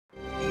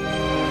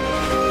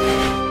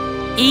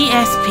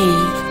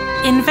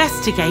ESP.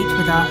 Investigate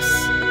with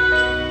us.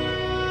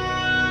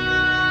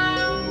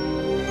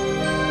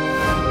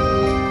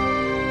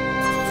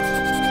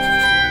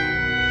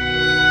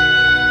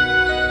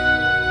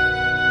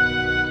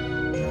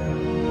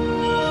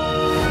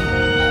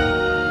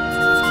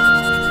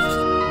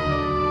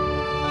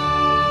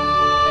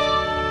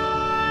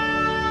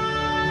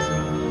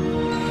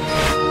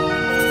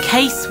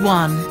 Case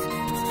 1.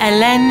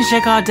 Hélène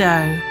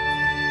Jégado.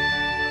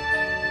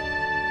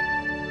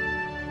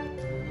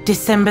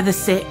 December the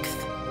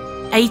 6th,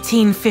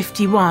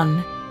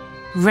 1851,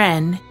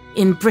 Rennes,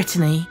 in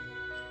Brittany.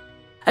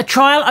 A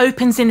trial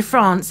opens in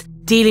France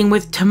dealing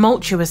with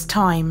tumultuous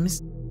times.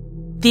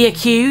 The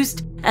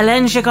accused,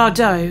 Hélène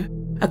Jégado,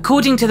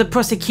 according to the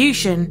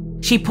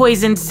prosecution, she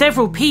poisoned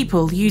several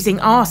people using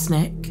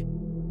arsenic.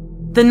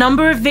 The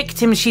number of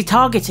victims she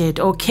targeted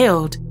or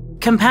killed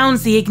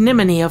compounds the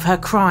ignominy of her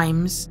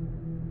crimes.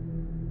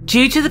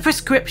 Due to the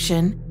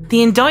prescription,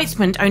 the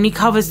indictment only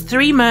covers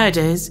 3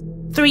 murders,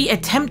 3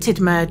 attempted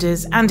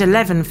murders and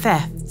 11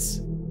 thefts.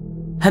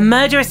 Her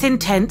murderous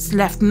intents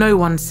left no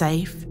one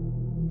safe.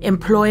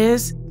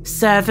 Employers,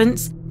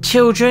 servants,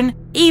 children,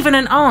 even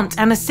an aunt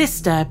and a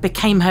sister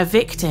became her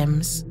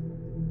victims.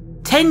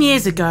 10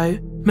 years ago,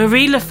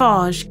 Marie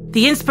Lafarge,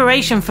 the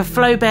inspiration for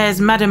Flaubert's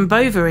Madame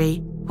Bovary,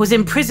 was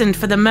imprisoned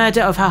for the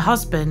murder of her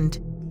husband.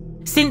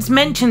 Since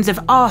mentions of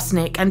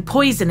arsenic and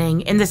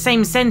poisoning in the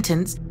same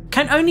sentence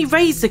can only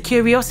raise the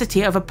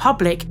curiosity of a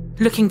public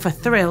looking for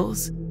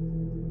thrills.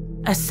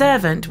 A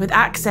servant with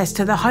access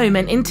to the home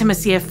and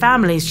intimacy of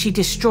families she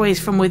destroys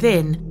from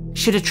within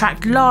should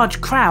attract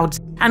large crowds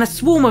and a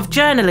swarm of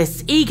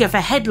journalists eager for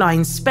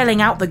headlines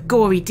spelling out the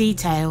gory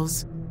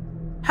details.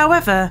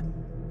 However,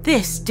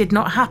 this did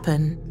not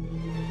happen.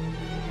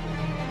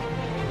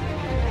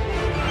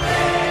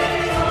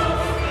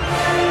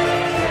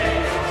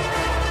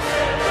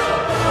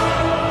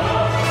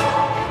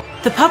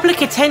 The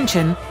public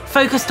attention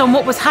focused on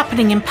what was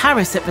happening in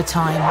Paris at the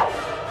time.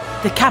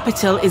 The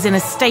capital is in a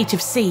state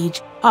of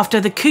siege after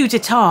the coup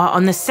d'etat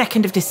on the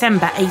 2nd of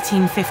December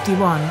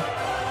 1851.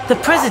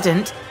 The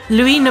president,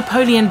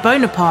 Louis-Napoleon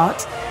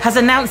Bonaparte, has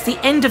announced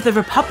the end of the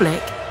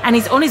Republic and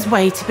is on his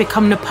way to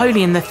become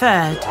Napoleon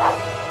III.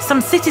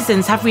 Some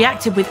citizens have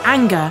reacted with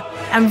anger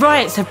and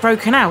riots have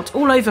broken out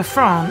all over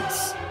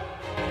France.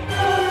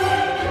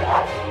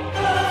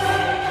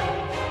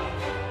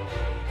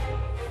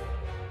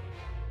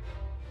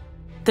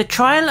 The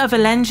trial of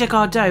Hélène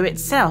Jégado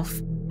itself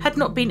had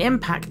not been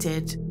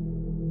impacted.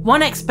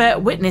 One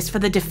expert witness for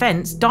the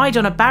defence died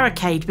on a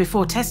barricade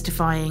before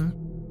testifying.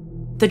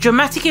 The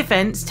dramatic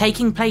events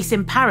taking place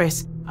in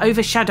Paris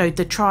overshadowed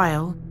the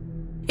trial.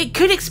 It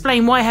could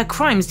explain why her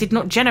crimes did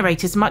not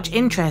generate as much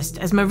interest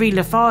as Marie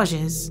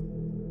Lafarge's.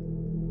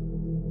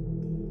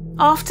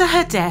 After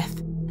her death,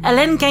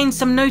 Hélène gained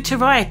some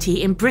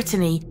notoriety in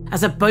Brittany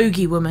as a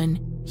bogey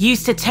woman,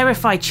 used to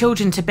terrify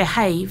children to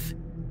behave.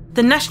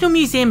 The National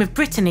Museum of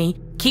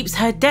Brittany keeps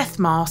her death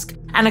mask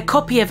and a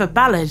copy of a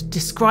ballad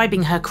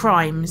describing her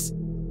crimes.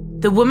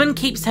 The woman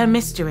keeps her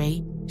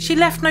mystery. She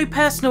left no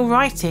personal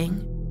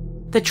writing.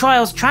 The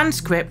trial's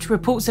transcript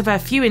reports of her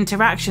few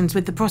interactions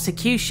with the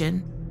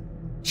prosecution.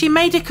 She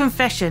made a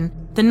confession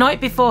the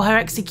night before her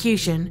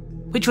execution,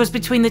 which was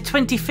between the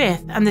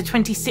 25th and the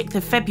 26th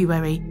of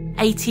February,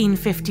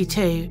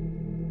 1852.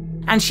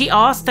 And she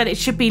asked that it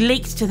should be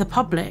leaked to the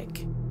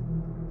public.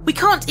 We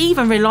can't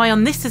even rely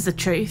on this as the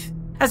truth,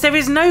 as there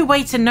is no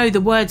way to know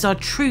the words are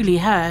truly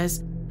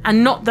hers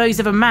and not those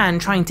of a man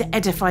trying to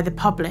edify the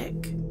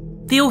public.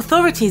 The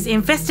authorities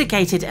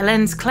investigated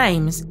Hélène's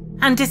claims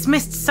and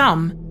dismissed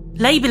some,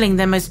 labelling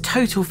them as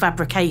total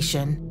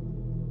fabrication.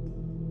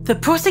 The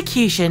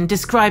prosecution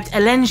described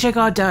Hélène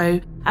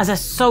Jégado as a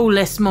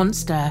soulless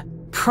monster,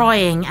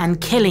 prying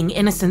and killing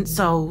innocent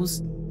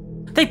souls.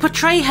 They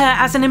portray her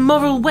as an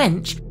immoral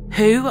wench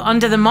who,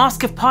 under the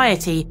mask of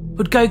piety,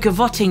 would go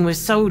gavoting with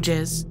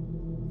soldiers.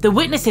 The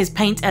witnesses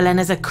paint Hélène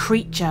as a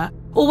creature,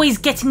 always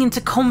getting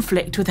into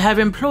conflict with her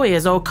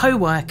employers or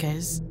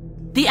co-workers.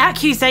 The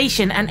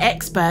accusation and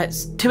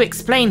experts, to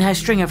explain her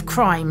string of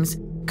crimes,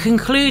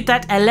 conclude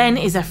that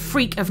Hélène is a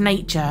freak of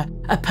nature,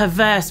 a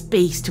perverse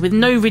beast with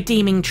no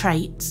redeeming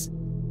traits.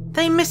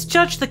 They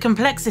misjudge the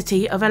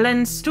complexity of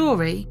Hélène's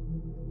story.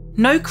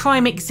 No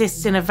crime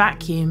exists in a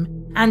vacuum,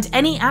 and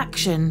any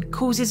action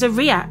causes a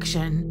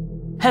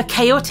reaction. Her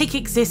chaotic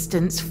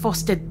existence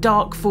fostered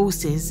dark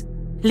forces,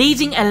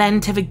 leading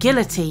Hélène to the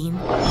guillotine.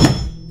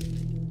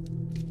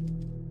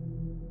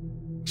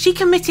 She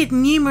committed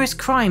numerous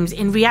crimes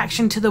in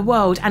reaction to the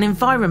world and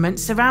environment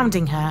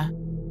surrounding her.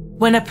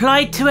 When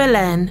applied to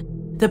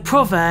Hélène, the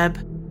proverb,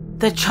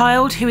 "The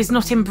child who is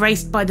not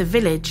embraced by the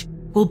village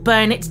will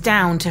burn it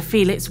down to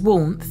feel its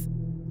warmth,"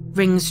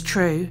 rings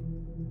true.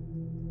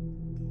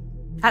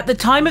 At the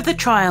time of the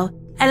trial,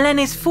 Hélène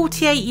is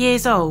 48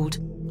 years old,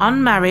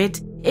 unmarried,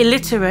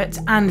 illiterate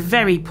and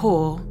very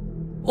poor.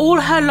 All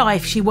her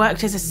life she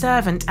worked as a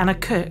servant and a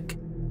cook.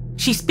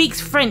 She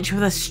speaks French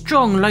with a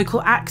strong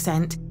local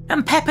accent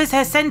and peppers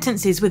her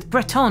sentences with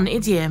Breton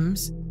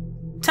idioms.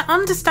 To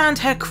understand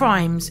her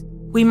crimes,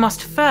 we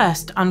must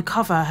first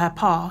uncover her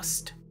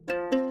past.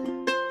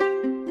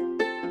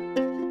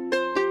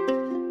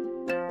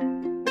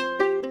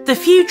 The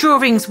few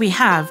drawings we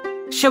have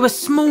show a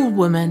small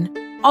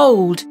woman,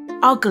 old,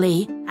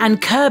 ugly,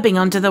 and curbing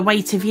under the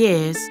weight of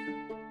years.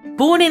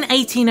 Born in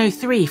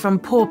 1803 from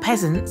poor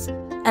peasants,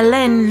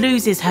 Hélène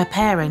loses her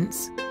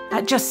parents.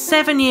 At just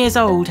 7 years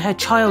old, her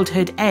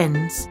childhood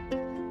ends.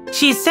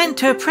 She is sent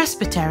to a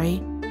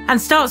presbytery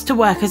and starts to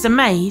work as a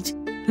maid,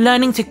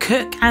 learning to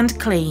cook and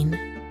clean.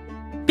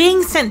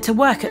 Being sent to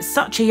work at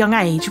such a young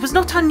age was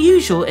not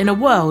unusual in a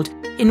world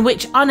in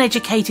which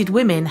uneducated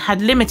women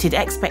had limited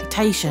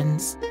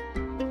expectations.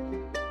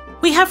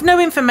 We have no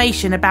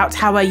information about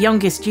how her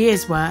youngest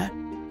years were.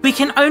 We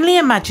can only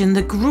imagine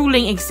the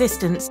grueling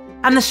existence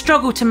and the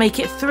struggle to make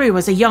it through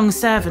as a young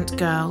servant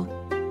girl.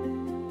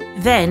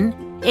 Then,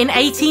 in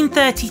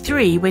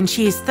 1833, when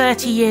she is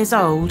 30 years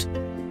old,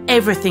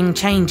 everything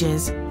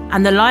changes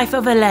and the life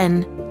of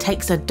Hélène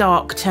takes a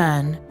dark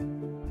turn.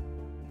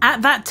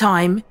 At that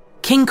time,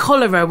 King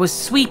Cholera was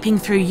sweeping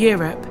through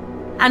Europe,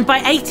 and by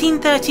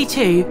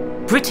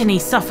 1832, Brittany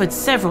suffered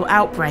several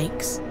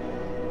outbreaks.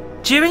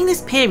 During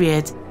this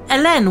period,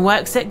 Hélène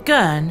works at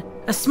Gurn,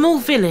 a small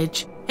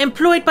village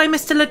employed by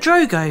Mr.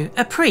 Ladrogo,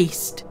 a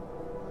priest.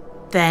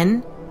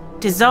 Then,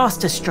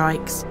 disaster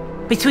strikes.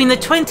 Between the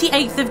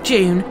 28th of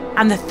June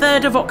and the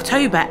 3rd of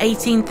October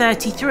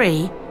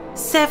 1833,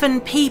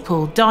 7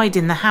 people died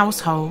in the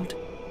household.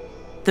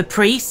 The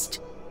priest,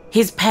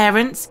 his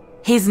parents,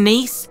 his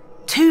niece,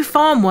 2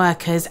 farm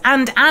workers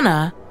and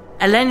Anna,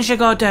 Hélène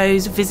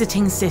Jégado's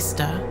visiting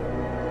sister.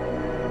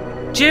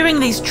 During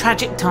these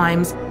tragic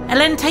times,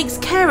 Hélène takes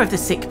care of the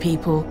sick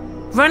people,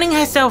 running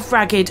herself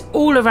ragged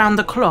all around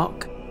the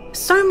clock,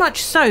 so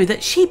much so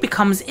that she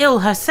becomes ill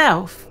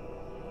herself.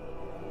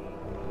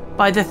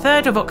 By the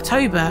 3rd of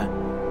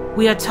October,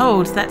 we are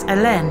told that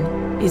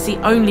Hélène is the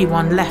only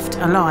one left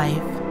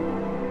alive.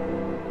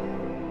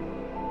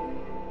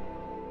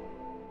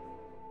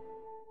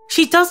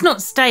 She does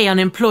not stay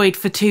unemployed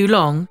for too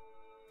long.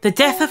 The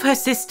death of her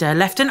sister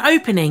left an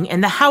opening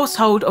in the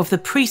household of the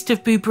priest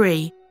of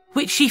Boubry,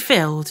 which she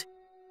filled.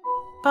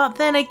 But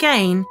then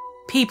again,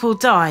 people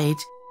died,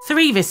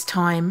 3 this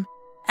time,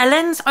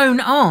 Hélène's own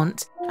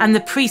aunt and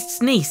the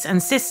priest's niece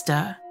and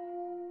sister.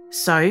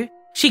 So,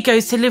 she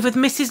goes to live with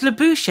Mrs.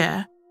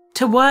 Labouche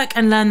to work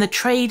and learn the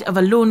trade of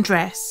a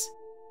laundress.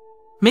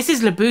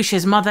 Mrs.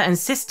 Labouche's mother and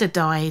sister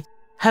died.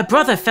 Her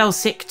brother fell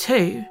sick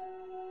too.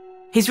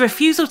 His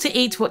refusal to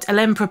eat what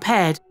Hélène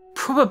prepared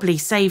probably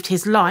saved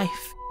his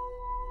life.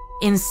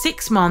 In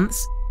 6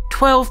 months,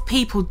 12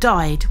 people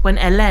died when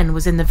Hélène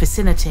was in the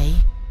vicinity.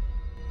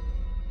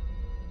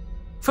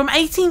 From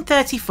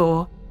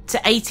 1834 to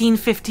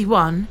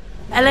 1851,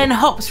 Hélène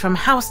hops from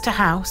house to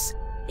house.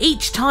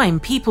 Each time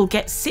people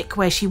get sick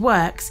where she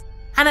works,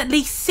 and at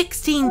least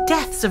 16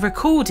 deaths are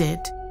recorded.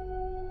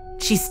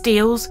 She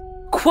steals,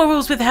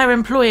 quarrels with her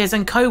employers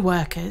and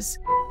co-workers.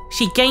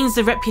 She gains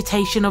the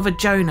reputation of a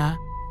Jonah.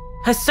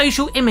 Her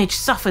social image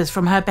suffers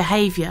from her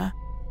behaviour.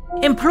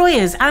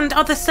 Employers and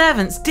other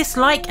servants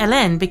dislike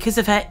Hélène because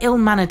of her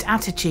ill-mannered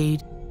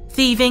attitude,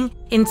 thieving,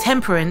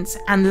 intemperance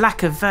and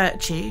lack of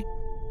virtue.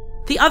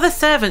 The other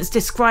servants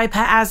describe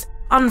her as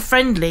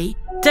unfriendly,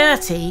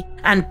 dirty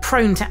and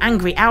prone to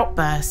angry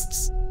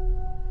outbursts.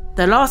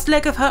 The last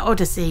leg of her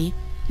odyssey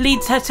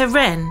leads her to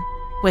Rennes,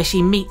 where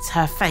she meets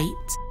her fate.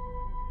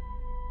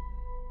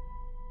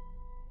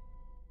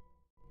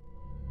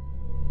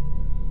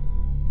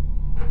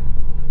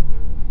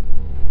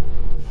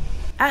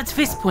 At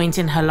this point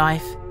in her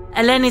life,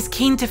 Hélène is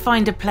keen to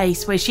find a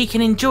place where she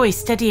can enjoy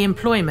steady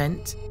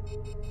employment.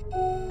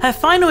 Her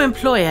final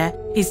employer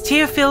is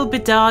Théophile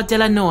Bedard de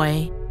la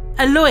Noye,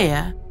 a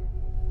lawyer.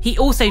 He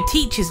also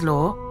teaches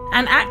law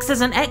and acts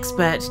as an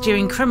expert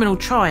during criminal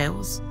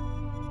trials.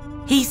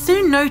 He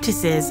soon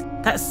notices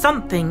that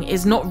something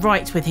is not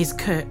right with his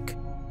cook.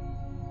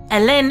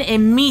 Hélène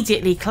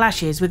immediately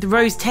clashes with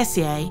Rose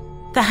Tessier,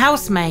 the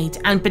housemaid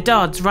and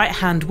Bedard's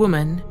right-hand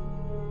woman.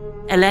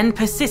 Hélène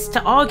persists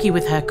to argue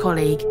with her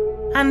colleague,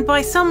 and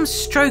by some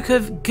stroke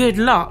of good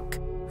luck,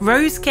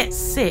 Rose gets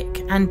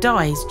sick and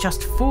dies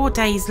just 4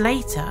 days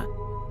later.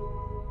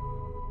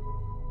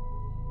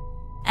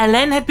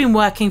 Hélène had been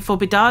working for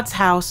Bedard's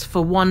house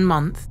for 1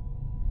 month.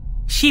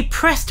 She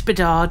pressed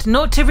Bedard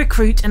not to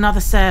recruit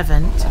another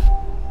servant,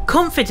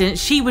 confident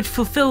she would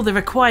fulfill the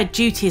required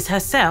duties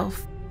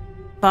herself.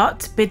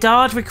 But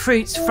Bedard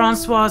recruits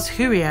Françoise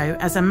Huriot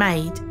as a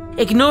maid,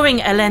 ignoring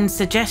Hélène's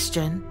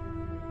suggestion.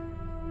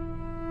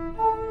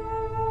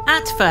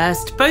 At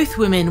first, both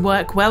women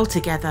work well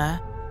together,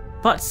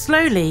 but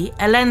slowly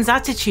Hélène's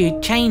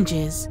attitude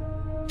changes.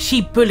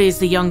 She bullies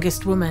the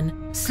youngest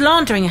woman,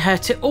 slandering her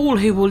to all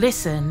who will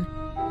listen.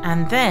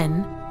 And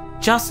then,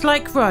 just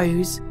like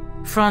Rose,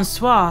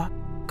 François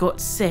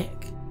got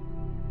sick.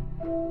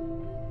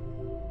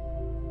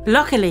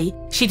 Luckily,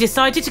 she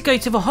decided to go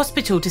to the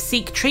hospital to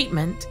seek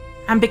treatment,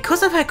 and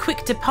because of her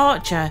quick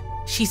departure,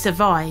 she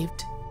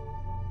survived.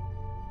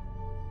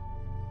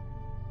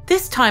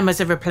 This time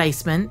as a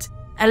replacement,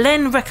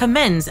 Hélène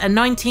recommends a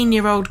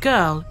 19-year-old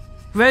girl,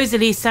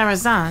 Rosalie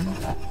Sarrazin.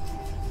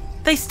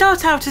 They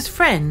start out as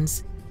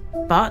friends,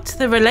 but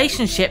the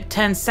relationship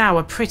turns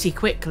sour pretty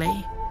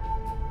quickly.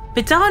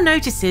 Bedard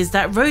notices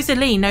that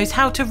Rosalie knows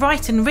how to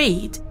write and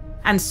read,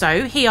 and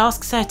so he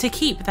asks her to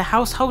keep the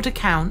household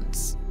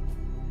accounts.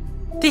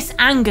 This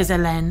angers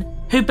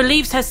Hélène, who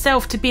believes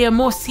herself to be a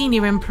more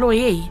senior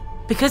employee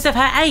because of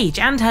her age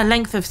and her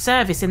length of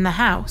service in the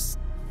house.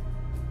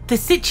 The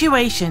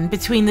situation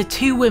between the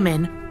two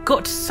women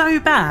got so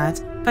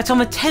bad that on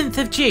the 10th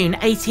of June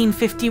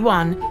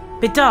 1851,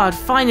 Bedard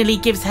finally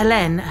gives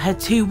Hélène her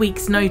 2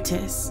 weeks'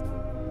 notice.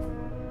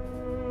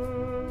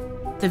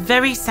 The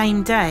very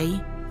same day,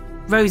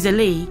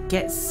 Rosalie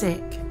gets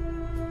sick.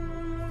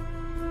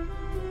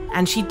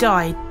 And she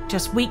died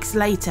just weeks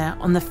later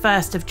on the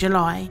 1st of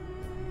July.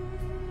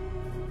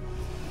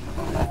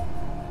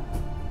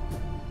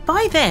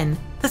 By then,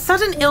 the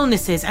sudden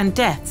illnesses and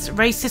deaths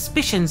raised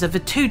suspicions of the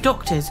two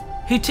doctors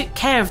who took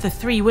care of the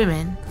three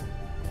women.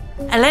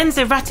 Hélène's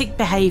erratic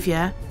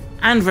behaviour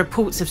and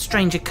reports of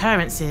strange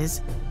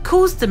occurrences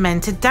caused the men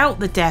to doubt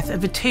the death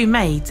of the two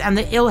maids and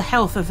the ill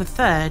health of the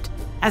third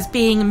as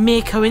being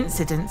mere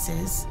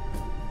coincidences.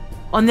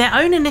 On their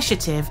own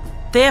initiative,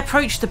 they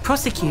approached the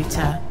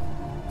prosecutor.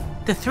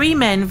 The three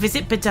men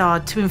visit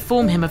Bedard to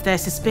inform him of their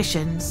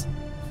suspicions.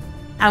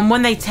 And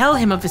when they tell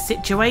him of the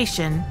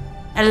situation,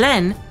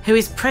 Hélène, who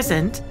is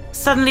present,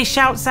 suddenly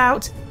shouts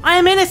out, "I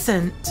am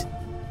innocent!"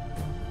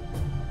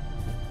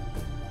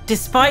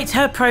 Despite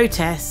her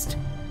protest,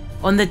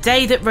 on the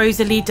day that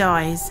Rosalie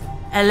dies,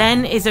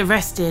 Hélène is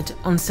arrested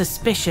on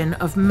suspicion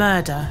of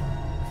murder.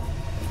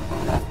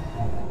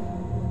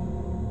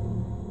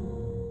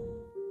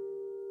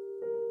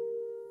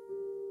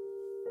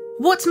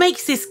 What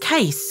makes this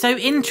case so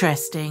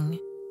interesting?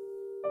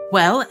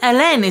 Well,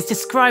 Hélène is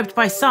described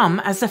by some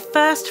as the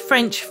first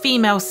French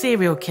female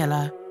serial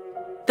killer.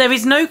 There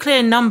is no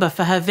clear number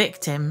for her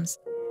victims.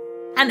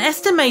 An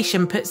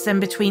estimation puts them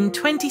between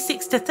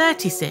 26 to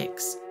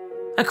 36,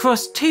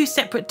 across two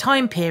separate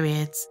time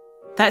periods.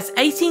 That's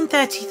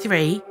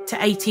 1833 to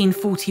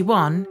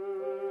 1841,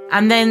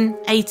 and then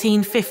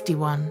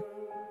 1851.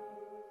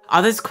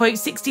 Others quote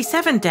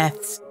 67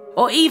 deaths,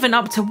 or even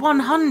up to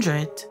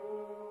 100.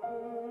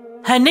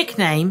 Her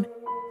nickname,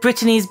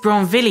 Brittany's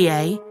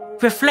Bronvilliers,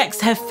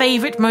 reflects her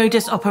favourite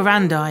modus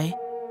operandi.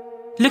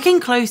 Looking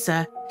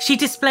closer, she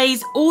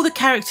displays all the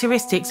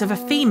characteristics of a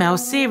female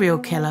serial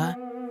killer.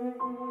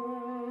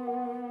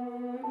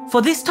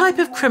 For this type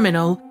of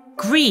criminal,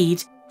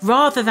 greed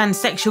rather than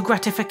sexual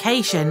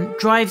gratification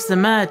drives the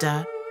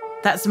murder.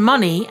 That's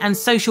money and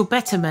social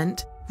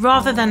betterment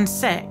rather than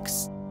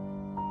sex.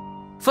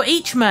 For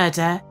each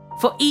murder,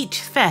 for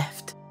each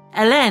theft,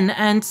 Hélène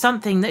earned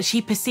something that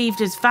she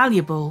perceived as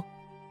valuable: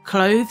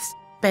 clothes,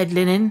 bed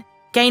linen,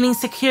 gaining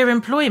secure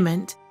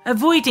employment,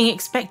 avoiding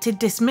expected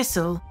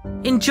dismissal,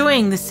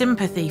 enjoying the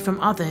sympathy from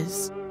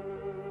others.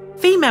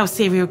 Female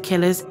serial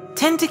killers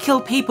tend to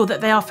kill people that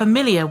they are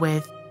familiar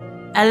with.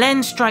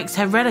 Hélène strikes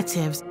her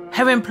relatives,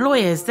 her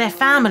employers, their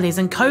families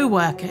and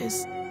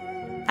co-workers.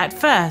 At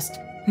first,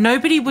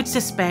 nobody would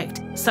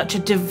suspect such a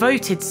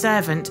devoted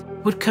servant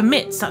would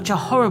commit such a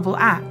horrible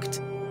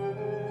act.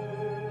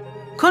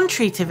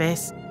 Contrary to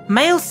this,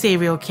 male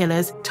serial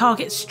killers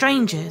target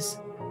strangers.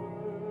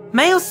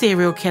 Male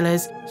serial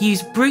killers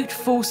use brute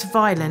force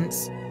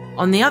violence.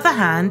 On the other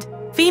hand,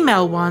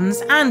 female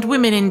ones, and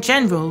women in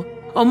general,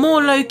 are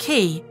more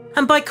low-key,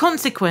 and by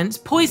consequence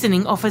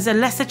poisoning offers a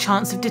lesser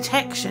chance of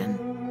detection.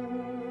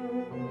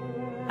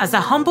 As a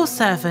humble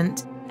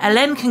servant,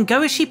 Hélène can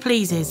go as she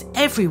pleases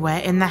everywhere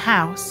in the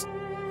house.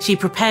 She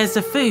prepares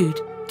the food,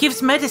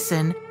 gives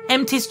medicine,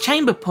 empties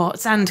chamber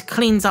pots and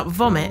cleans up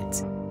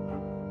vomit.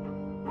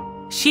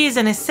 She is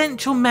an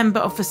essential member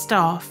of the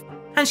staff,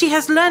 and she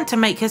has learned to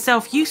make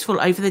herself useful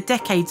over the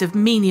decades of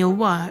menial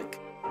work.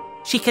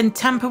 She can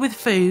tamper with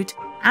food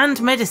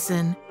and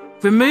medicine,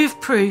 remove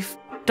proof,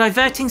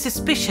 diverting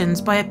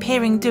suspicions by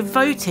appearing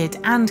devoted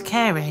and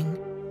caring.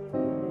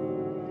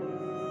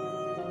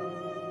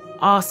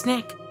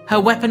 Arsenic, her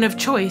weapon of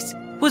choice,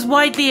 was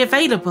widely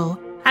available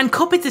and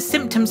copied the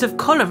symptoms of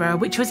cholera,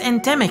 which was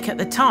endemic at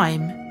the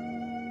time.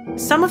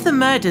 Some of the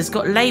murders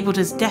got labelled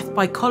as death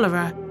by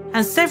cholera,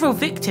 and several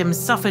victims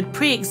suffered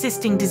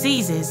pre-existing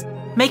diseases,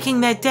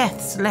 making their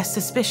deaths less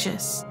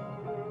suspicious.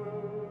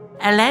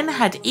 Hélène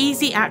had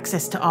easy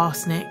access to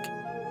arsenic.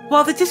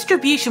 While the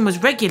distribution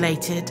was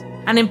regulated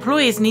and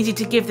employers needed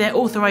to give their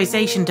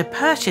authorization to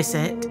purchase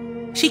it,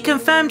 she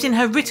confirmed in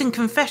her written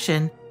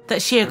confession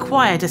that she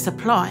acquired a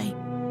supply.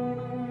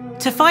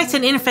 To fight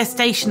an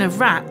infestation of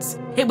rats,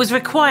 it was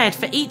required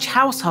for each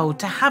household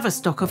to have a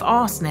stock of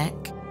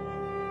arsenic.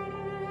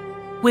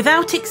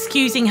 Without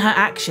excusing her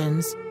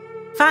actions,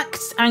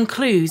 facts and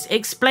clues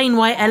explain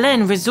why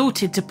Hélène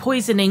resorted to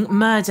poisoning,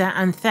 murder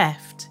and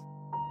theft.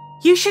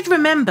 You should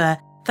remember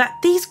that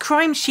these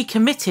crimes she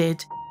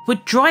committed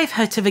would drive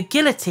her to the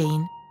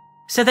guillotine,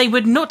 so they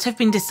would not have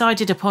been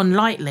decided upon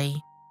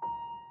lightly.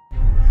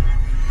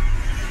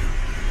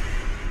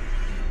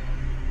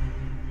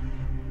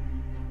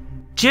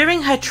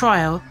 During her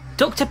trial,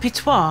 Dr.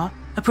 Pitois,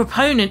 a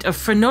proponent of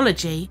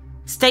phrenology,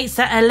 states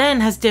that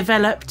Hélène has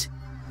developed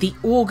the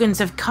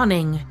organs of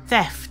cunning,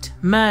 theft,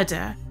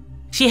 murder.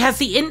 She has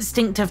the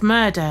instinct of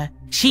murder.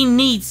 She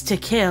needs to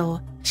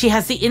kill. She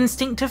has the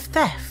instinct of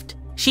theft.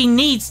 She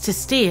needs to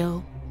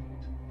steal.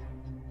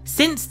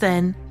 Since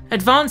then,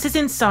 advances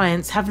in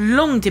science have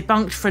long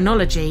debunked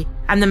phrenology,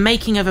 and the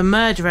making of a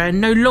murderer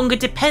no longer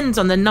depends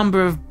on the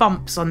number of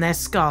bumps on their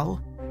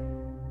skull.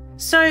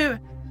 So,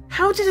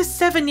 how did a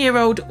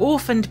 7-year-old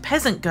orphaned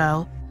peasant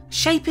girl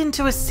shape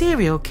into a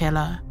serial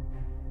killer?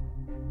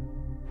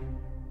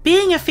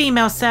 Being a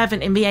female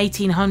servant in the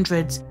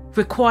 1800s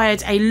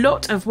required a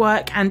lot of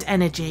work and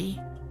energy.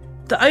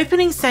 The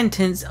opening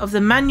sentence of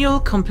the Manual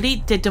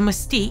complete des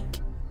domestiques,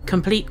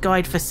 Complete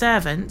Guide for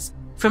Servants,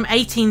 from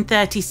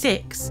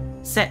 1836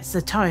 sets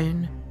the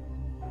tone.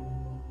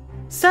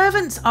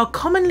 Servants are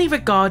commonly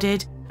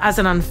regarded as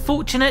an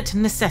unfortunate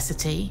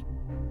necessity.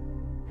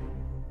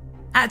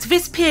 At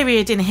this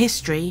period in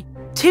history,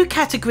 2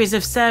 categories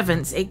of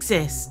servants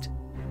exist.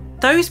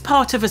 Those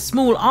part of a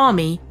small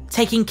army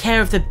taking care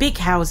of the big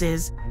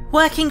houses,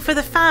 working for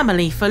the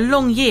family for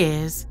long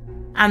years,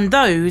 and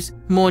those,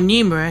 more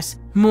numerous,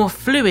 more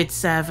fluid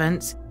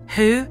servants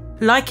who,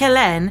 like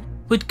Hélène,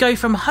 would go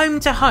from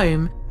home to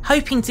home,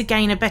 hoping to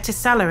gain a better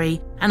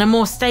salary and a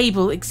more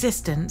stable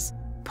existence,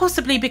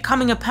 possibly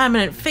becoming a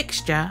permanent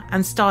fixture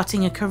and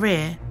starting a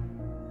career.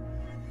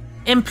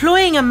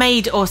 Employing a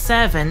maid or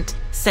servant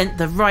sent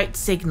the right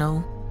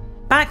signal.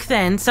 Back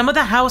then, some of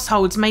the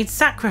households made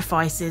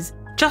sacrifices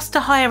just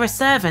to hire a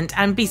servant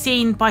and be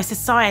seen by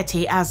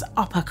society as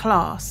upper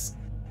class.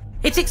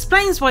 It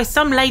explains why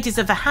some ladies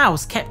of the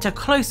house kept a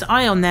close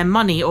eye on their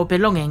money or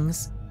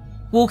belongings,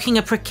 walking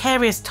a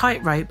precarious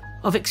tightrope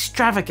of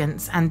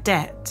extravagance and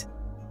debt.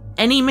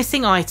 Any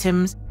missing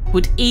items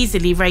would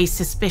easily raise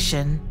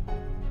suspicion.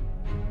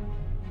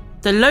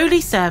 The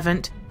lowly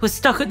servant was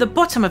stuck at the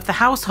bottom of the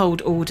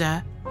household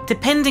order,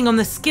 depending on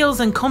the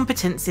skills and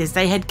competencies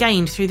they had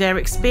gained through their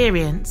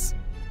experience.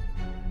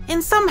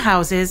 In some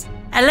houses,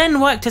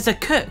 Hélène worked as a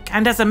cook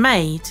and as a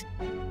maid.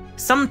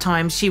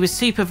 Sometimes she was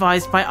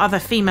supervised by other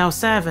female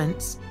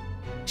servants.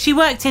 She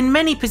worked in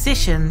many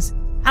positions,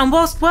 and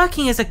whilst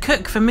working as a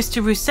cook for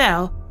Mr.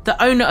 Roussel,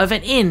 the owner of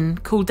an inn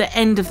called the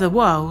End of the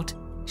World,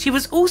 she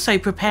was also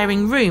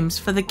preparing rooms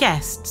for the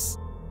guests.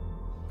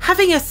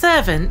 Having a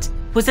servant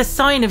was a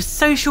sign of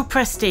social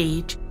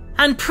prestige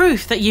and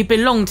proof that you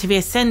belonged to the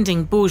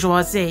ascending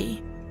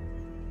bourgeoisie.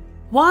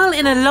 While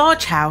in a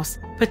large house,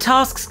 the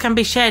tasks can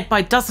be shared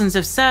by dozens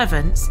of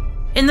servants,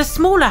 in the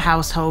smaller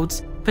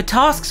households, the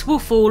tasks will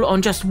fall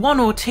on just 1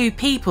 or 2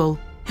 people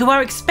who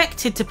are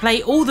expected to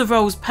play all the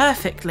roles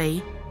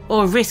perfectly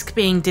or risk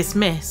being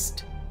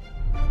dismissed.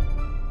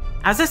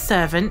 As a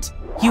servant,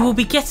 you will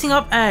be getting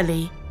up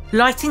early,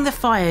 lighting the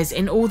fires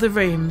in all the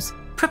rooms,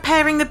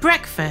 preparing the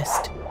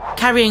breakfast,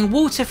 carrying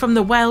water from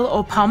the well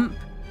or pump,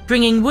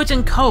 bringing wood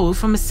and coal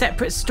from the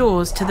separate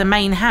stores to the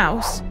main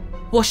house,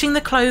 washing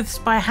the clothes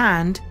by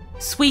hand,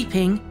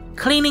 sweeping,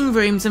 cleaning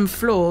rooms and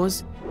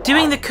floors,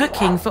 doing the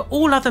cooking for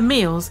all other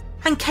meals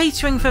and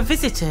catering for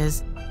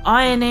visitors,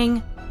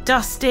 ironing,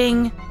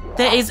 dusting.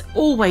 There is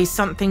always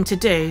something to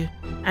do,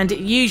 and it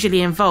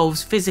usually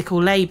involves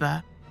physical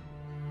labour.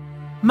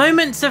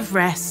 Moments of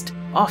rest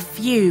are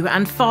few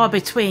and far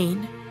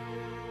between.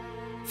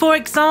 For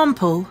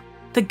example,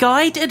 the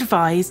guide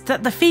advised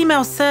that the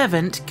female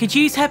servant could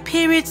use her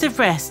periods of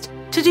rest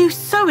to do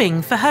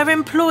sewing for her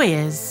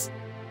employers.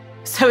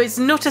 So it's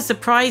not a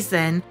surprise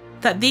then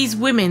that these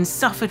women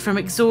suffered from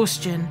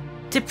exhaustion,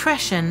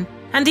 depression,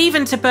 and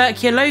even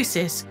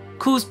tuberculosis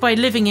caused by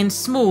living in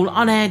small,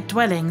 unaired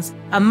dwellings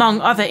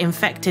among other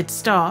infected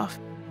staff.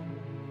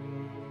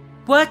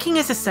 Working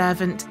as a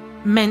servant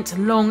meant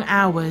long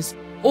hours,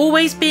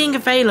 always being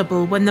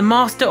available when the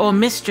master or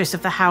mistress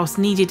of the house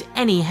needed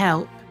any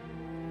help.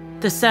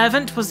 The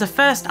servant was the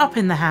first up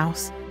in the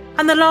house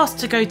and the last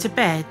to go to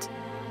bed.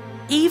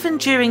 Even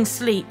during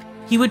sleep,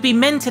 you would be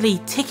mentally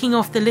ticking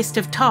off the list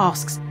of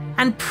tasks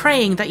and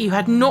praying that you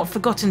had not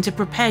forgotten to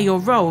prepare your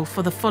role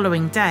for the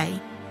following day.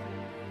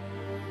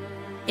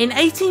 In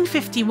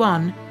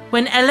 1851,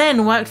 when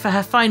Hélène worked for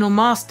her final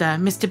master,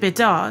 Mr.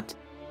 Bedard,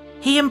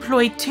 he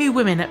employed 2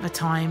 women at the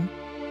time.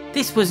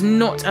 This was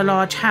not a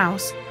large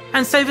house,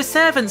 and so the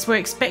servants were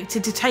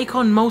expected to take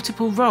on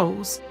multiple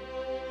roles.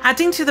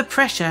 Adding to the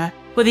pressure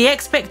were the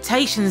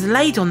expectations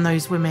laid on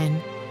those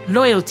women: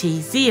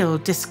 loyalty, zeal,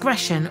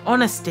 discretion,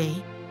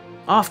 honesty.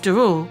 After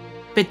all,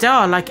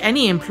 Bedard, like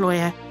any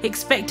employer,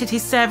 expected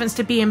his servants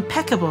to be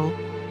impeccable,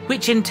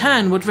 which in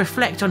turn would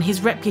reflect on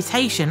his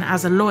reputation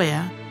as a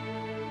lawyer.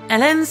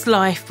 Hélène's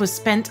life was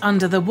spent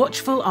under the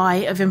watchful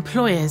eye of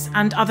employers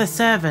and other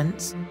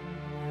servants.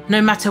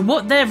 No matter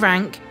what their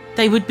rank,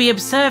 they would be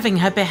observing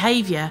her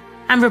behaviour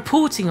and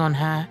reporting on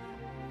her.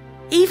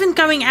 Even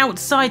going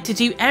outside to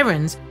do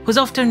errands was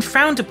often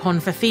frowned upon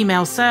for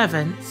female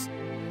servants.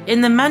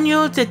 In the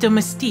Manual des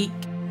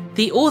domestiques,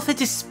 the author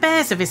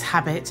despairs of this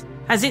habit,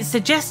 as it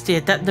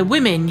suggested that the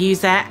women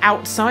use their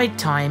outside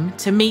time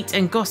to meet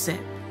and gossip.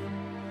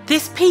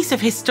 This piece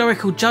of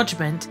historical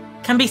judgment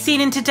can be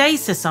seen in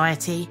today's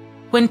society,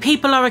 when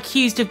people are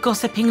accused of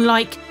gossiping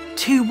like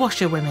two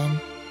washerwomen.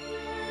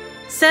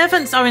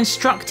 Servants are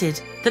instructed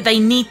that they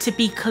need to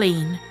be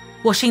clean,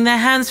 washing their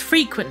hands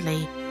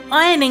frequently,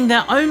 ironing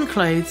their own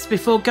clothes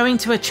before going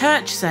to a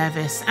church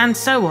service, and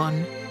so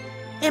on.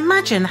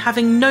 Imagine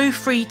having no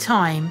free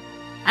time,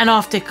 and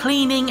after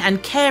cleaning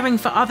and caring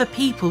for other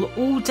people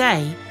all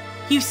day,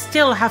 you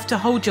still have to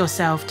hold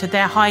yourself to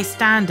their high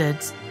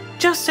standards,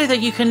 just so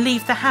that you can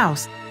leave the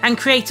house and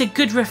create a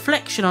good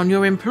reflection on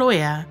your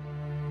employer.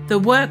 The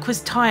work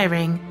was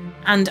tiring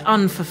and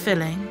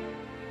unfulfilling.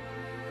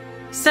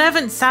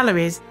 Servants'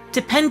 salaries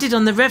depended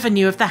on the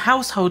revenue of the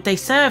household they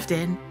served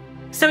in,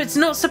 so it's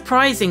not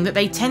surprising that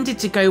they tended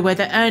to go where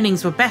the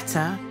earnings were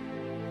better.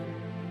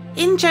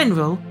 In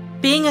general,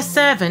 being a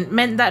servant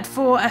meant that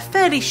for a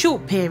fairly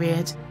short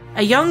period,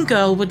 a young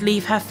girl would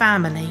leave her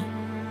family.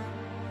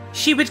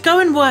 She would go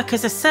and work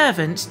as a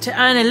servant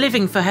to earn a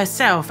living for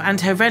herself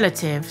and her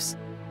relatives.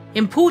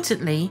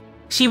 Importantly,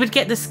 she would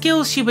get the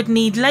skills she would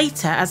need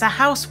later as a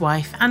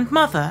housewife and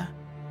mother.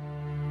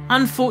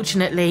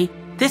 Unfortunately,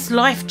 this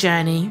life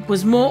journey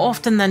was more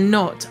often than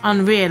not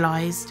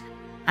unrealised,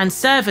 and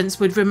servants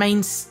would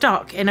remain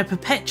stuck in a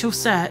perpetual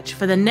search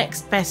for the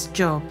next best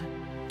job,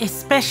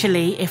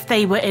 especially if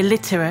they were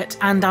illiterate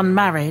and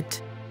unmarried.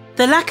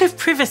 The lack of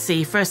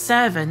privacy for a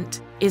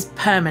servant is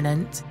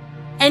permanent.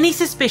 Any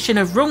suspicion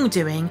of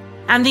wrongdoing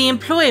and the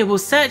employer will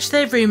search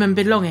their room and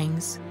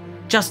belongings.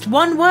 Just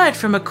one word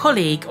from a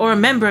colleague or a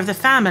member of the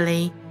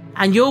family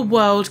and your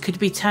world could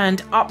be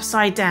turned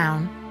upside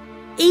down,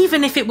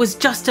 even if it was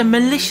just a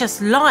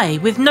malicious lie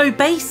with no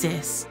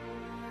basis.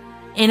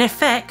 In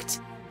effect,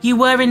 you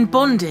were in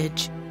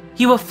bondage.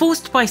 You were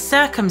forced by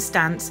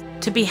circumstance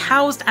to be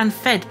housed and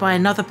fed by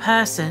another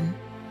person,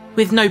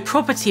 with no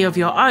property of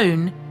your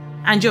own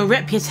and your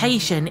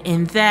reputation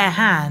in their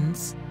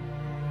hands.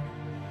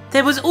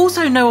 There was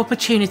also no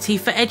opportunity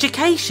for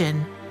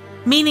education,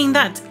 meaning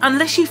that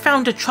unless you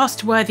found a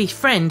trustworthy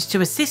friend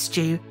to assist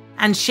you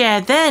and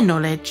share their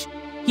knowledge,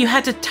 you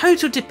had a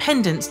total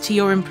dependence to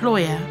your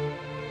employer.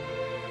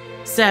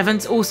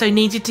 Servants also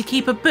needed to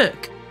keep a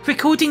book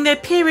recording their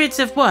periods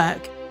of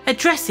work,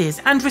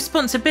 addresses and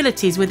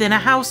responsibilities within a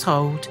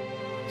household,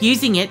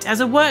 using it as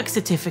a work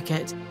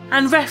certificate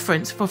and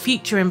reference for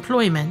future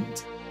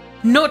employment.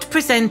 Not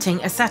presenting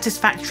a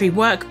satisfactory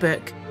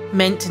workbook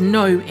meant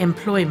no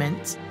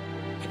employment.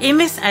 In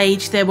this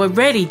age, there were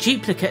rarely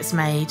duplicates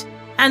made,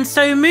 and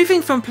so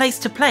moving from place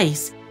to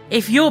place,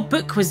 if your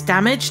book was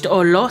damaged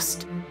or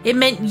lost, it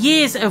meant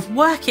years of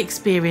work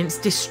experience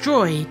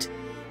destroyed.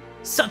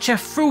 Such a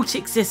fraught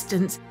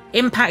existence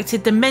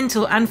impacted the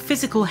mental and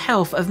physical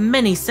health of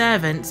many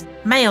servants,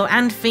 male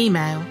and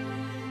female.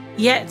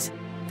 Yet,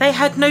 they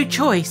had no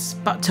choice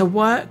but to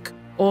work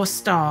or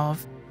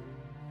starve.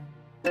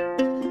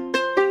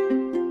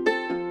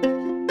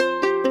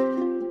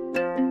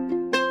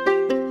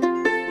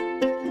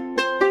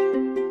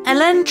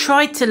 Hélène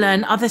tried to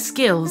learn other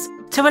skills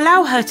to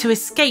allow her to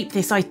escape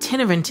this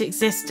itinerant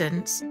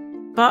existence,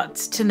 but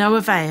to no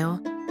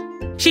avail.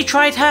 She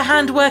tried her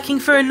hand working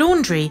for a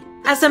laundry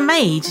as a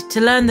maid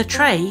to learn the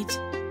trade.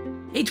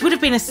 It would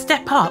have been a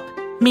step up,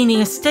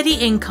 meaning a steady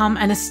income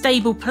and a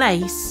stable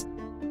place,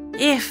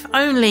 if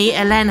only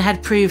Hélène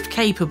had proved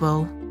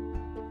capable.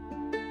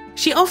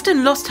 She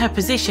often lost her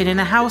position in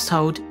a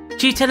household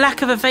due to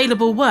lack of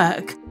available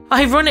work,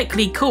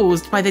 ironically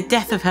caused by the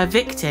death of her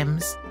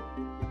victims.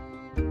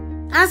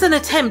 As an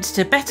attempt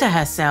to better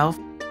herself,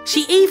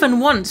 she even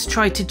once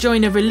tried to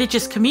join a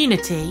religious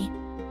community,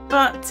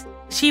 but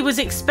she was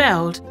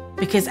expelled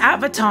because at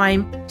the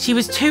time she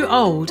was too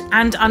old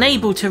and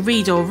unable to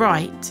read or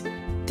write.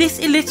 This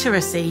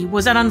illiteracy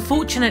was an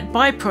unfortunate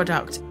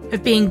byproduct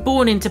of being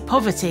born into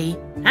poverty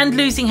and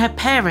losing her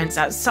parents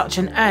at such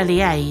an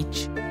early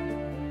age.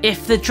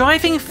 If the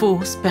driving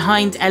force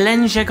behind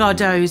Hélène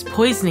Jégado's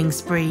poisoning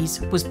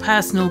sprees was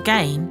personal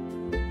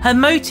gain, her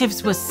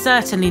motives were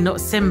certainly not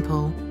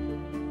simple.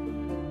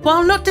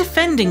 While not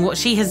defending what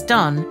she has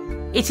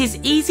done, it is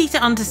easy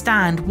to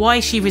understand why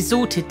she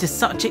resorted to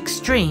such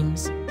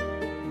extremes.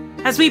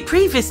 As we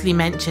previously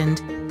mentioned,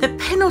 the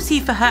penalty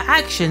for her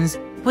actions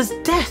was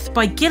death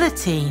by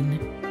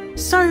guillotine.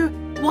 So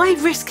why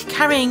risk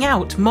carrying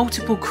out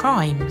multiple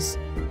crimes?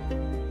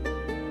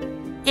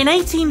 In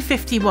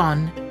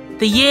 1851,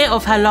 the year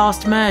of her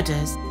last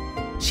murders,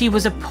 she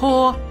was a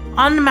poor,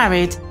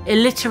 unmarried,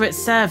 illiterate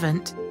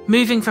servant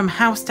moving from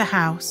house to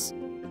house.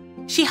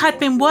 She had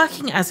been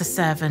working as a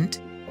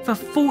servant for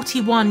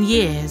 41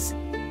 years.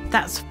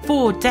 That's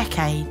 4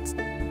 decades.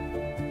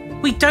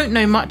 We don't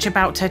know much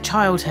about her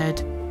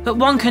childhood, but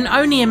one can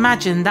only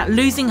imagine that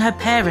losing her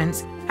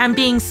parents and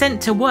being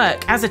sent to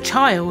work as a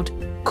child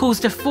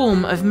caused a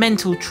form of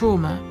mental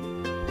trauma.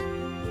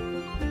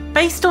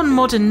 Based on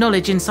modern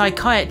knowledge in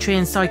psychiatry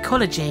and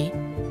psychology,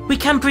 we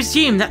can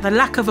presume that the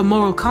lack of a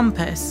moral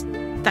compass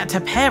that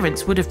her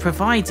parents would have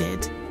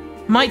provided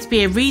might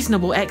be a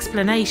reasonable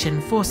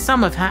explanation for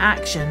some of her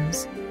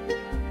actions.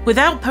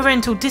 Without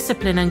parental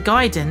discipline and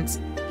guidance,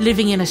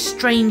 living in a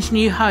strange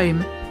new home,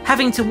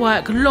 having to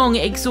work long,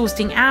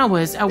 exhausting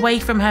hours away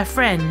from her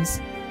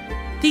friends,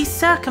 these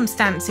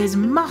circumstances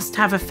must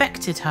have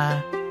affected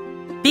her.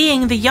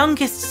 Being the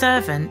youngest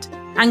servant,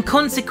 and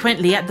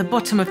consequently at the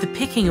bottom of the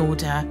pecking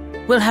order,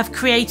 will have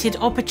created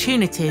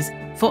opportunities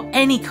for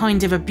any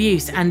kind of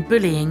abuse and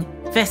bullying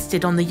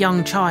vested on the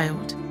young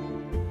child.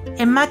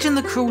 Imagine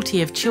the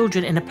cruelty of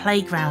children in a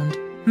playground,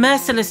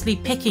 mercilessly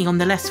picking on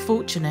the less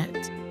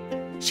fortunate.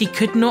 She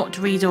could not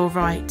read or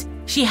write,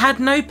 she had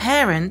no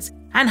parents,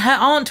 and her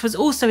aunt was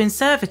also in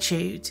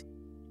servitude.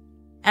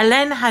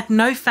 Hélène had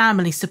no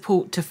family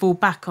support to fall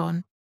back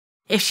on.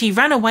 If she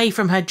ran away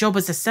from her job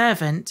as a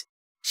servant,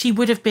 she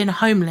would have been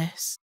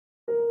homeless.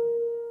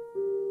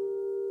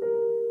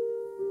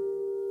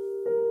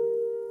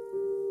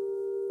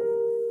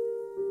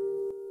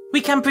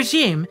 We can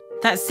presume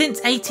that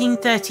since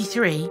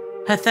 1833,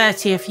 her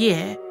 30th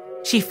year,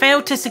 she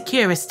failed to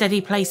secure a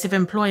steady place of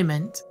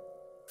employment.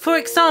 For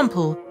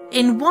example,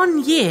 in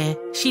 1 year,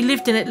 she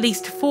lived in at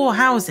least 4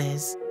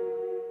 houses.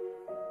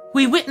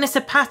 We witness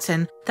a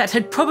pattern that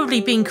had probably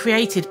been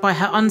created by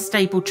her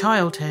unstable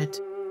childhood.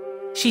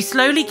 She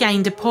slowly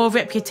gained a poor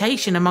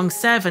reputation among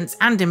servants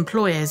and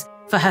employers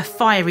for her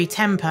fiery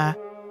temper,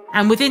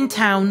 and within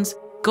towns,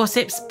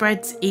 gossip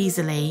spreads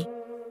easily.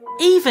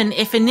 Even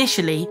if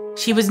initially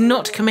she was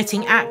not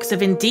committing acts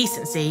of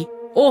indecency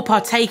or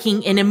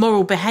partaking in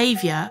immoral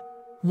behaviour,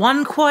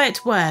 one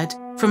quiet word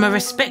from a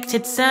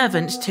respected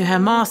servant to her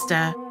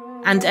master,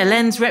 and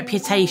Hélène's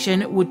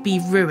reputation would be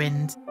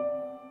ruined.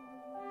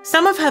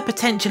 Some of her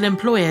potential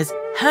employers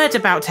heard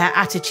about her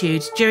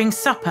attitude during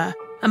supper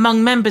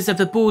among members of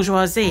the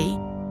bourgeoisie,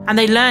 and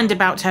they learned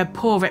about her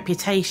poor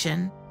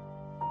reputation.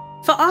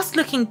 For us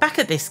looking back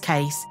at this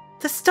case,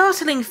 the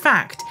startling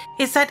fact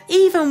is that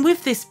even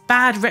with this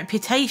bad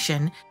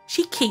reputation,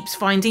 she keeps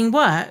finding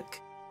work.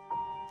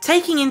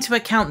 Taking into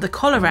account the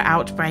cholera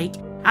outbreak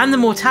and the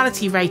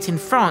mortality rate in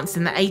France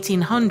in the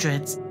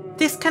 1800s,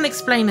 this can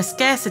explain a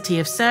scarcity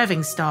of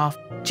serving staff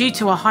due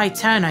to a high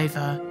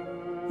turnover,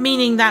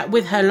 meaning that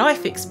with her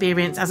life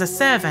experience as a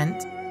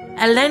servant,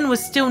 Hélène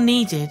was still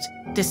needed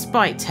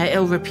despite her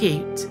ill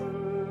repute.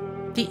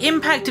 The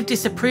impact of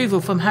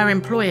disapproval from her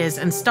employers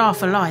and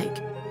staff alike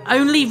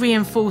only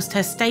reinforced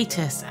her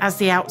status as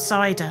the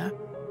outsider.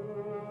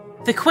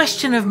 The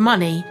question of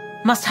money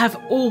must have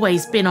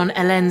always been on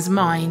Hélène's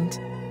mind.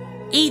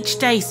 Each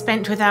day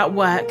spent without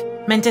work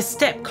meant a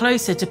step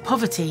closer to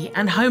poverty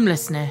and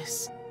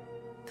homelessness.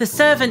 The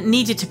servant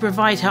needed to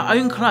provide her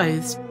own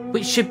clothes,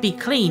 which should be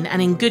clean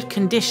and in good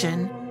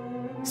condition.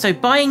 So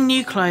buying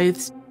new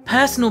clothes,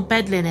 personal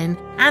bed linen,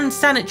 and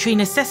sanitary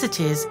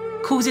necessities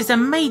causes a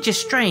major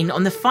strain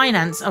on the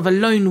finance of a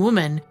lone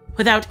woman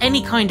without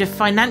any kind of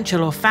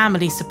financial or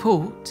family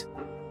support.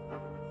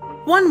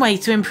 One way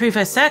to improve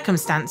her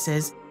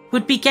circumstances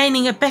would be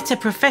gaining a better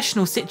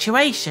professional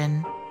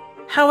situation.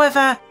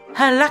 However,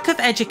 her lack of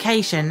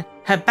education,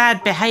 her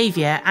bad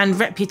behaviour and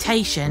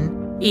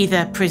reputation,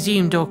 either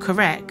presumed or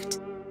correct,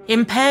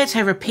 impaired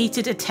her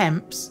repeated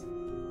attempts.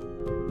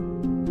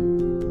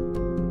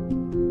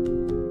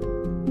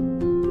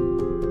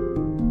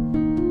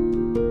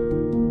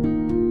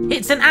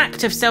 It's an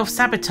act of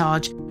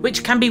self-sabotage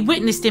which can be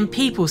witnessed in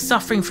people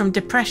suffering from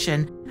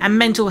depression and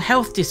mental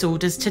health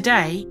disorders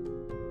today.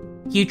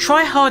 You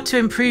try hard to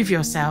improve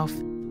yourself,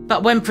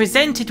 but when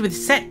presented with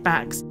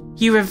setbacks,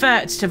 you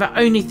revert to the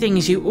only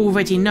things you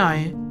already know.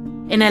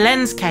 In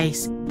Hélène's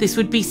case, this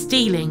would be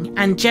stealing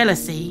and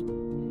jealousy.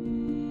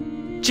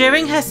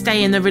 During her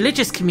stay in the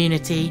religious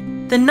community,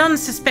 the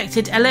nuns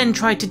suspected Hélène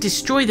tried to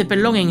destroy the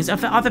belongings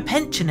of the other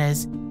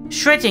pensioners,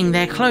 shredding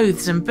their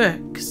clothes and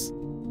books.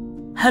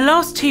 Her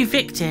last 2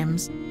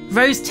 victims,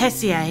 Rose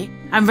Tessier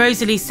and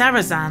Rosalie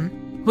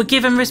Sarrazin, were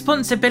given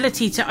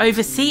responsibility to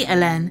oversee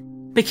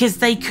Hélène because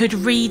they could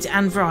read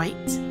and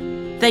write.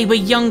 They were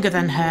younger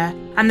than her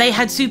and they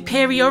had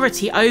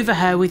superiority over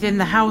her within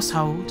the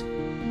household.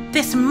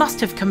 This must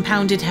have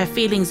compounded her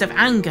feelings of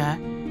anger,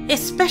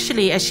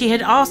 especially as she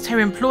had asked her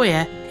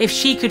employer if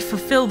she could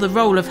fulfill the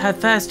role of her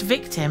first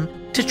victim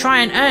to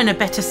try and earn a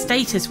better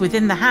status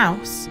within the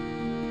house.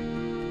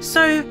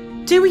 So,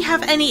 do we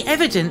have any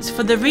evidence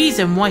for the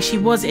reason why she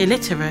was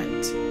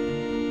illiterate?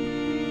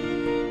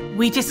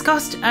 We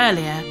discussed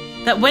earlier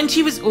that when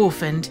she was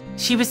orphaned,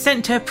 she was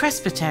sent to a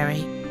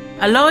presbytery,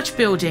 a large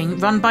building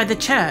run by the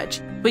church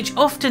which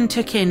often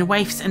took in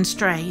waifs and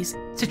strays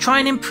to try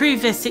and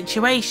improve their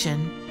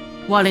situation,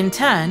 while in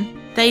turn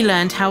they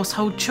learned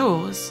household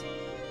chores.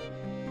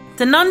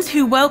 The nuns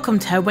who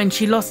welcomed her when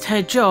she lost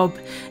her job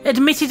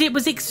admitted it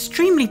was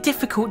extremely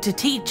difficult to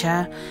teach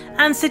her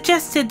and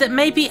suggested that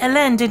maybe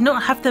Hélène did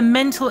not have the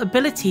mental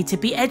ability to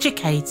be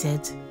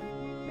educated.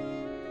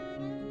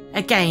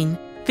 Again,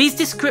 these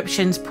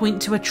descriptions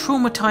point to a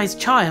traumatized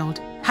child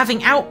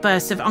having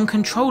outbursts of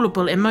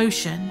uncontrollable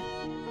emotion.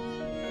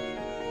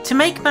 To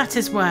make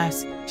matters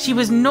worse, she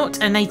was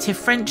not a native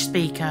French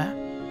speaker.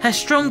 Her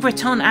strong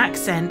Breton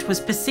accent was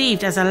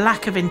perceived as a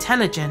lack of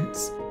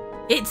intelligence.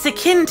 It's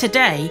akin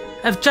today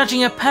of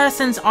judging a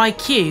person's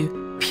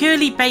IQ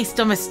purely based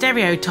on the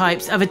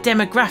stereotypes of a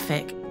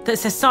demographic that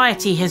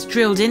society has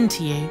drilled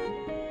into you.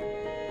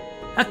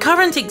 A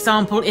current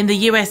example in the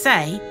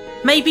USA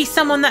maybe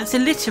someone that's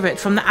illiterate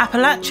from the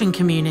Appalachian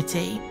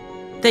community.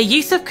 Their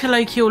use of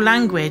colloquial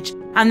language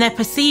and their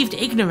perceived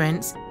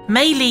ignorance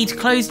may lead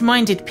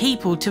closed-minded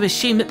people to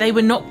assume that they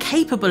were not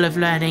capable of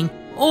learning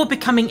or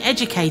becoming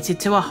educated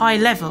to a high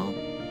level.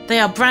 They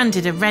are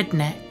branded a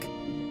redneck.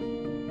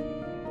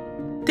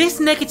 This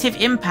negative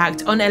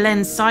impact on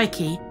Hélène's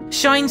psyche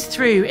shines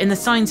through in the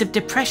signs of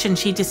depression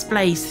she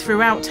displays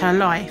throughout her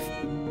life.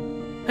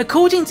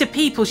 According to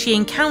people she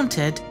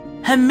encountered,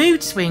 her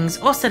mood swings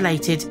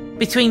oscillated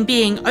between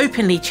being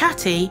openly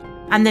chatty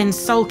and then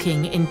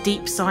sulking in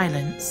deep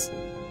silence.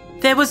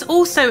 There was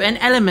also an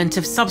element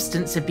of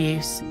substance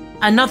abuse,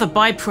 another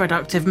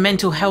byproduct of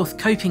mental health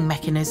coping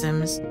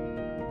mechanisms.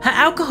 Her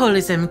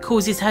alcoholism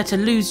causes her to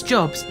lose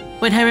jobs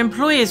when her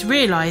employers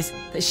realise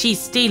that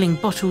she's stealing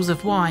bottles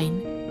of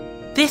wine.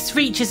 This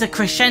reaches a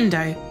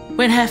crescendo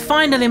when her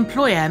final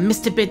employer,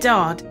 Mr.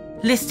 Bedard,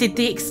 listed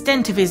the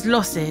extent of his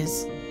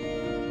losses.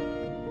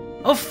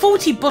 Of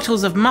 40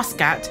 bottles of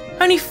Muscat,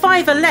 only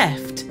 5 are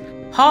left.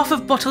 Half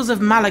of bottles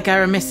of Malaga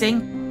are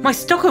missing. My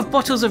stock of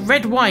bottles of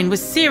red wine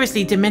was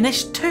seriously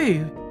diminished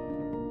too.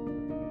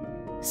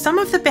 Some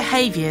of the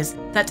behaviours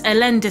that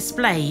Hélène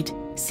displayed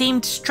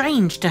seemed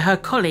strange to her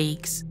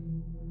colleagues.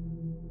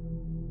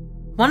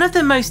 One of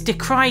the most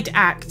decried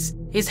acts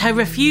is her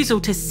refusal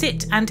to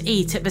sit and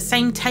eat at the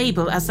same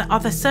table as the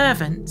other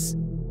servants.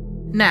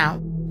 Now,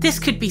 this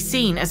could be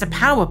seen as a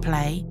power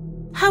play.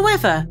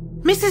 However,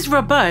 Mrs.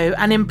 Robot,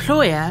 an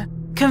employer,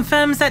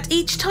 confirms that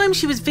each time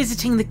she was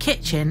visiting the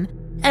kitchen,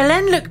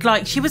 Hélène looked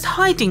like she was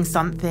hiding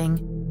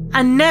something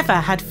and never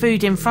had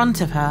food in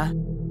front of her.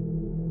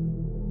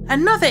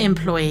 Another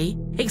employee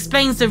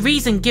explains the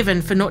reason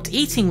given for not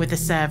eating with the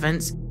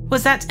servants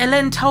was that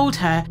Hélène told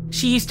her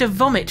she used to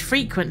vomit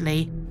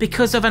frequently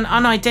because of an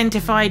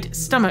unidentified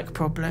stomach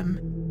problem.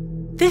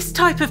 This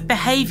type of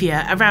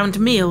behaviour around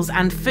meals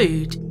and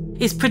food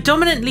is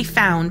predominantly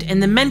found in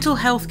the mental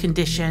health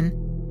condition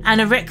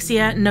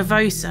anorexia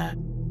nervosa,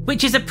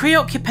 which is a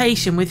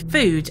preoccupation with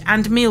food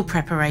and meal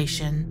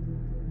preparation.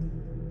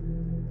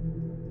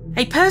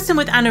 A person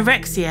with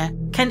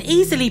anorexia can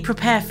easily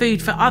prepare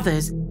food for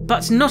others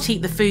but not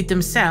eat the food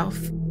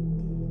themselves.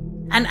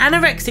 An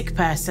anorexic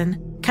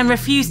person can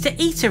refuse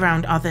to eat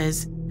around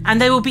others, and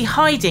they will be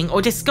hiding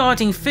or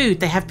discarding food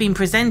they have been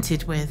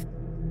presented with.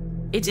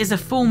 It is a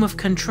form of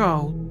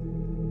control.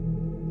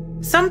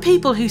 Some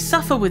people who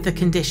suffer with the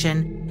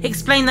condition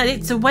explain that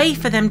it's a way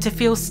for them to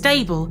feel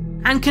stable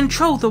and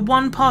control the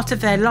one part of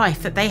their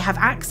life that they have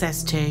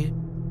access to.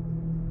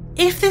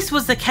 If this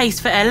was the case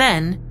for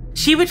Hélène,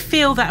 she would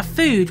feel that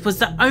food was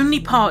the only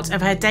part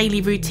of her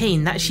daily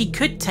routine that she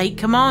could take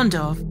command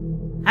of,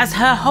 as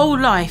her whole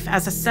life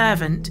as a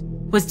servant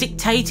was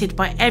dictated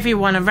by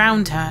everyone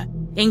around her,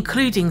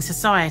 including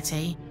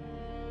society.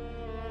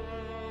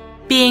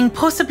 Being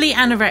possibly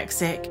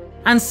anorexic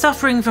and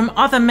suffering from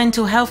other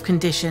mental health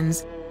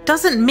conditions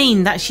doesn't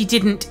mean that she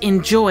didn't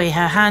enjoy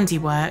her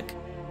handiwork.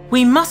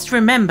 We must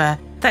remember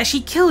that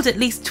she killed at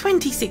least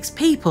 26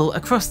 people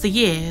across the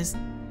years.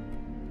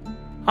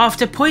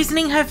 After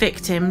poisoning her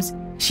victims,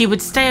 she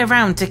would stay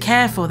around to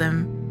care for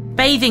them,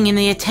 bathing in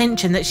the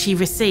attention that she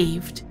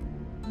received.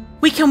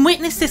 We can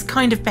witness this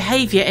kind of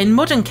behaviour in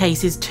modern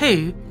cases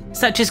too,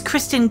 such as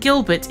Kristen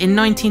Gilbert in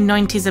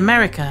 1990s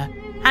America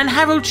and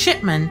Harold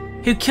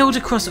Shipman, who killed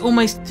across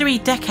almost 3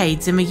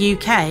 decades in the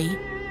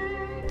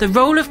UK. The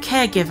role of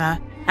caregiver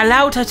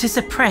allowed her to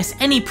suppress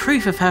any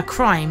proof of her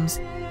crimes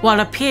while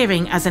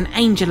appearing as an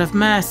angel of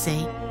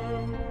mercy.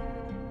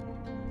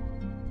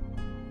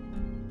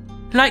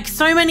 Like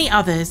so many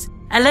others,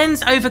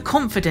 Hélène's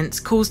overconfidence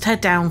caused her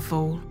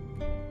downfall.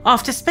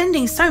 After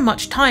spending so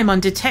much time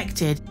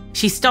undetected,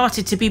 she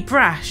started to be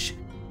brash.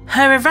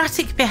 Her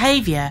erratic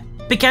behaviour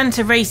began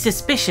to raise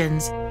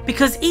suspicions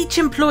because each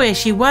employer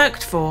she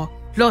worked for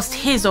lost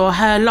his or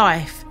her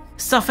life,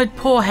 suffered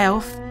poor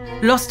health,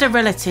 lost a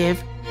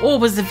relative, or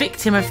was the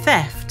victim of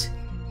theft.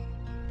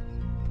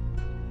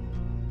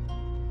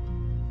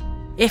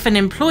 If an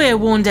employer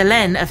warned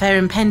Hélène of her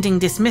impending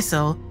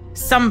dismissal,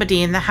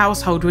 somebody in the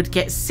household would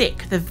get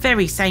sick the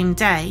very same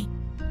day.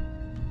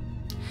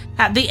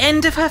 At the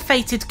end of her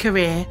fated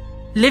career,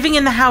 living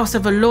in the house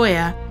of a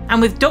lawyer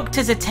and with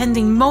doctors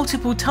attending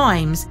multiple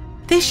times,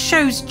 this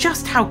shows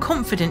just how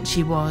confident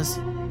she was.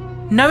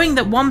 Knowing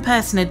that one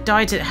person had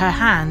died at her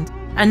hand,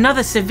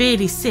 another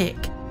severely sick,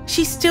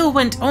 she still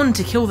went on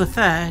to kill the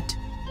third.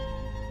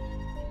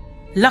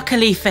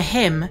 Luckily for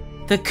him,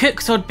 the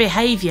cook's odd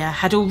behaviour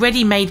had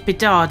already made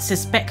Bedard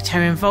suspect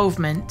her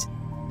involvement,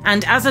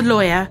 and as a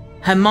lawyer,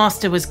 her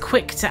master was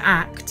quick to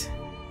act.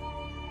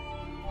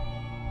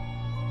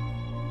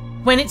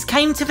 When it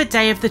came to the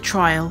day of the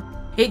trial,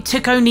 it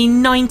took only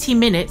 90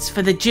 minutes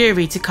for the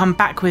jury to come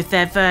back with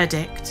their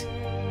verdict: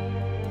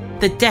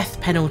 the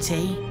death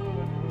penalty.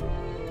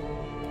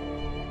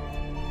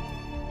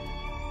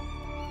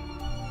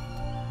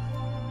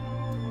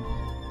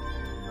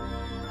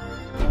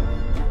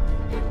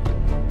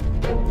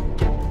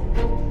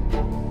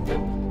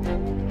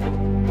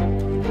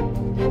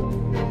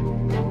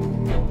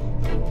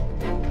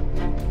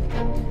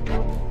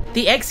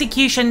 The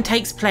execution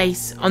takes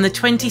place on the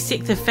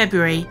 26th of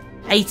February,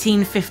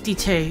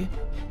 1852.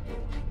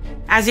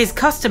 As is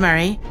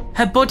customary,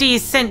 her body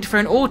is sent for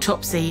an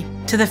autopsy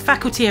to the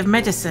Faculty of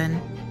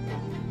Medicine.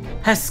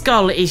 Her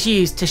skull is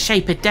used to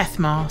shape a death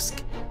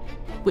mask,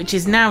 which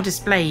is now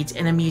displayed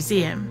in a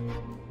museum.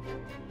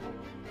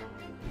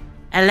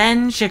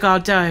 Hélène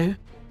Jégado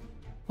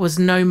was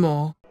no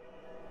more.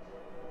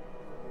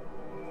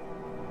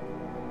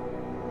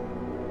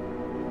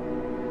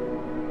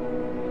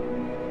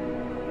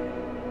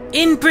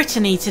 In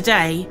Brittany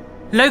today,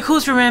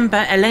 locals remember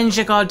Hélène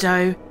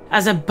Jégado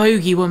as a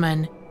bogey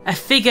woman, a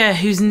figure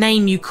whose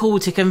name you call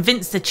to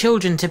convince the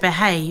children to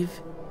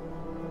behave.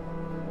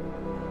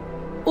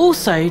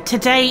 Also,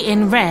 today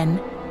in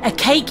Rennes, a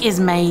cake is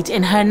made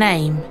in her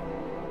name.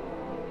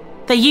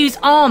 They use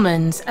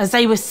almonds as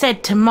they were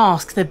said to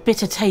mask the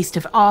bitter taste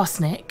of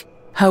arsenic,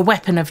 her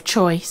weapon of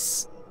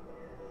choice.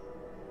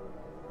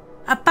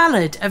 A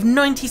ballad of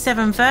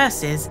 97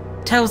 verses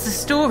tells the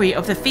story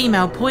of the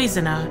female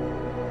poisoner.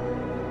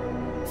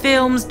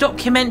 Films,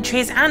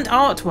 documentaries and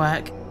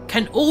artwork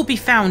can all be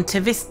found to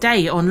this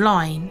day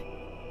online.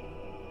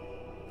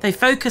 They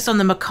focus on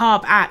the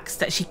macabre acts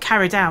that she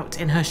carried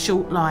out in her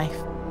short life.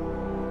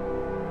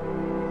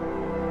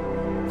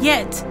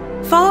 Yet,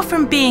 far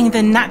from being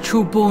the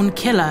natural-born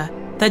killer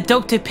that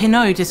Dr.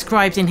 Pinot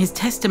described in his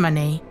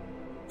testimony,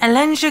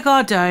 Hélène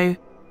Jégado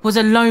was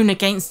alone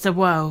against the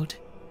world.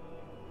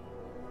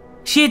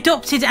 She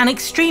adopted an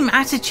extreme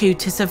attitude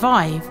to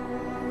survive,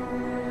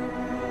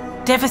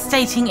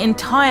 devastating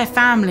entire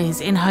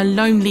families in her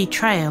lonely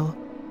trail,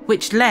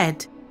 which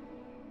led,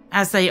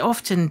 as they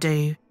often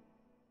do,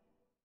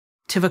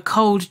 to the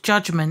cold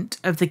judgment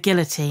of the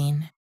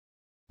guillotine.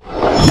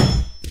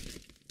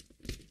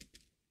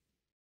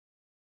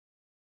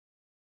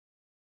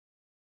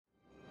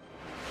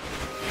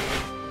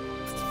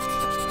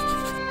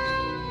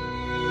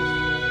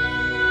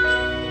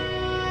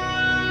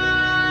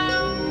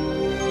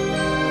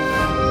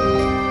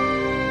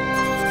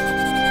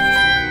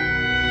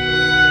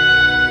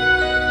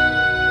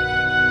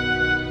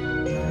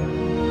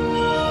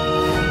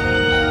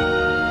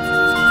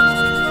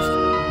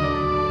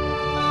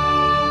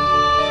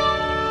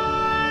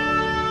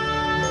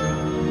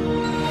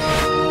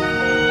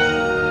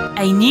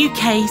 A new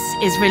case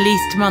is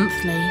released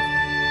monthly.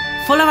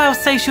 Follow our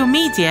social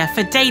media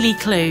for daily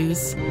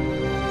clues.